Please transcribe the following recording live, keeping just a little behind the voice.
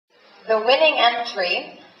The winning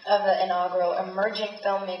entry of the inaugural Emerging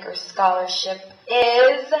Filmmaker Scholarship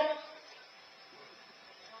is...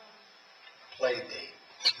 Playdate.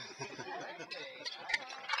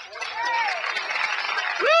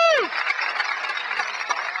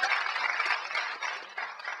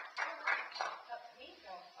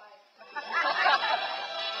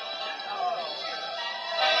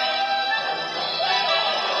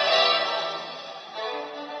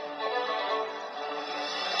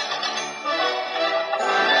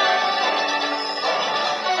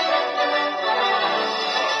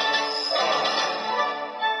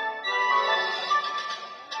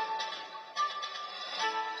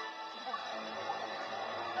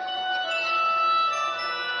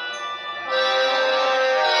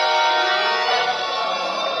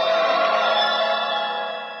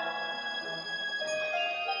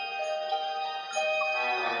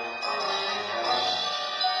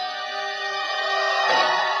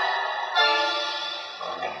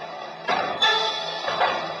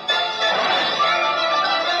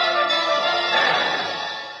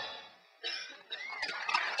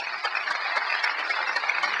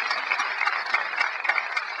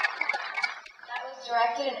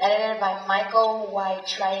 Directed and edited by Michael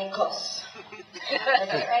Waitrikos. Did I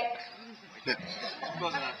get it right?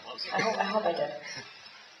 I hope I did.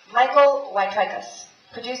 Michael Waitrikos.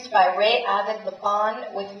 Produced by Ray Avid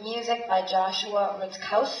Laban with music by Joshua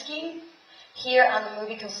Rutkowski. Here on the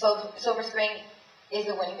movie Silver Screen is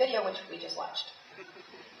the winning video, which we just watched.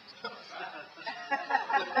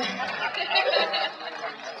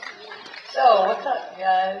 So, what's up,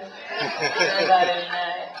 guys? Everybody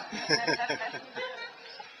tonight.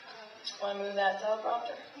 Want to move that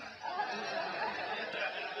teleprompter?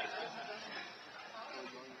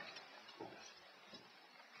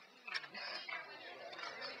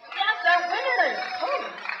 Yes, our winners!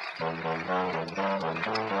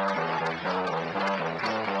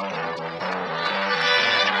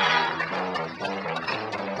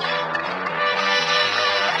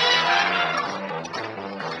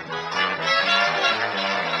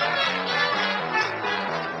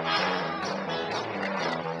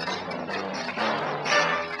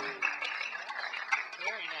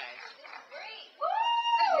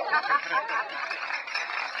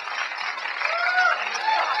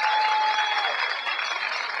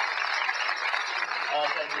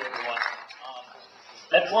 Thank you, everyone.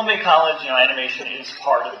 At Filmmaker College, animation is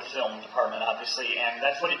part of the film department, obviously, and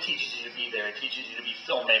that's what it teaches you to be there. It teaches you to be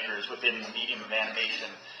filmmakers within the medium of animation.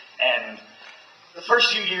 And the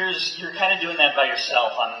first few years, you're kind of doing that by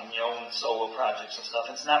yourself on your own solo projects and stuff.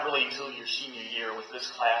 It's not really until your senior year with this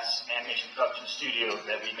class, Animation Production Studio,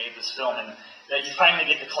 that we made this film, and that you finally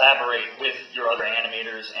get to collaborate with your other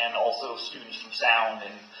animators and also students from sound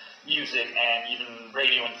and music and even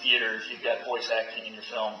radio and theater if you've got voice acting in your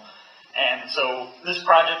film. And so this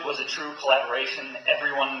project was a true collaboration.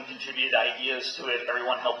 Everyone contributed ideas to it.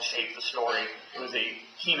 Everyone helped shape the story. It was a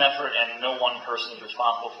team effort and no one person is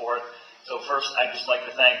responsible for it. So first, I'd just like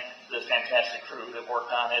to thank the fantastic crew that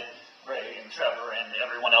worked on it, Ray and Trevor and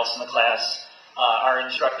everyone else in the class, our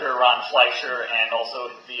instructor, Ron Fleischer, and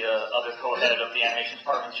also the other co-head of the animation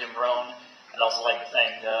department, Jim Rohn. I'd also like to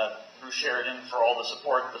thank Bruce Sheridan for all the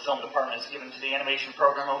support the film department has given to the animation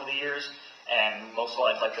program over the years. And most of all,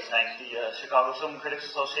 I'd like to thank the Chicago Film Critics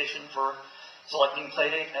Association for selecting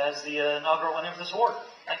Playdate as the inaugural winner of this award.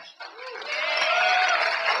 Thanks.